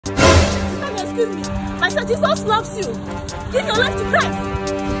excuse me. My son, Jesus loves you. Give your life to Christ.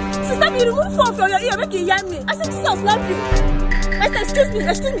 Sister, you remove phone from your ear, make you hear me. I said, Jesus loves you. My sister,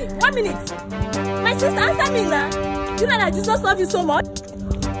 excuse me, 1 minute. My sister, answer me now. Do you know that Jesus loves you so much?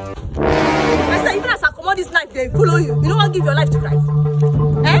 My sister, even as I command this knife, they follow you. You don't want to give your life to Christ.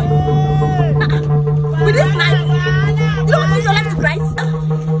 Eh? With this knife, you don't want to give your life to Christ?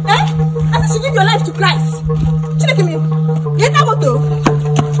 Eh? I said, you give your life to Christ. Check me. Get that motor.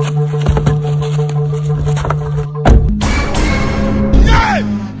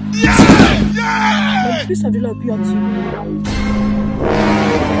 The peace of the Lord be unto you.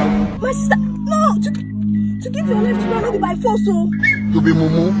 My sister, no, to give your life to God, not be by force, so. You be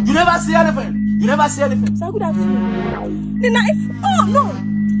mumu. You never see anything. You never see anything. So good afternoon. The knife. Oh no.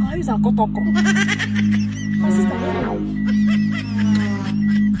 I'll use a kotoko. My sister.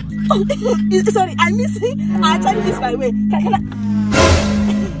 Oh, sorry, I'm missing. I actually missed my way. Can I?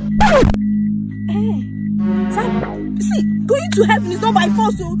 Hey, sir. See, going to heaven is not by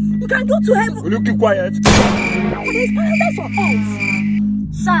force, so you can go to heaven. Will you keep quiet? There is paradise on earth,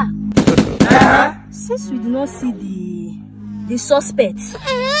 sir. Since we do not see the suspect,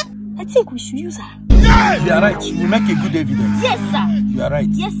 I think we should use her. You are right. You make a good evidence. Yes, sir. You are right.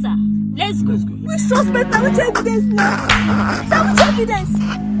 Yes, sir. Let's go. We suspect, which evidence now? Sir, which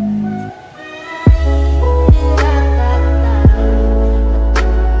evidence?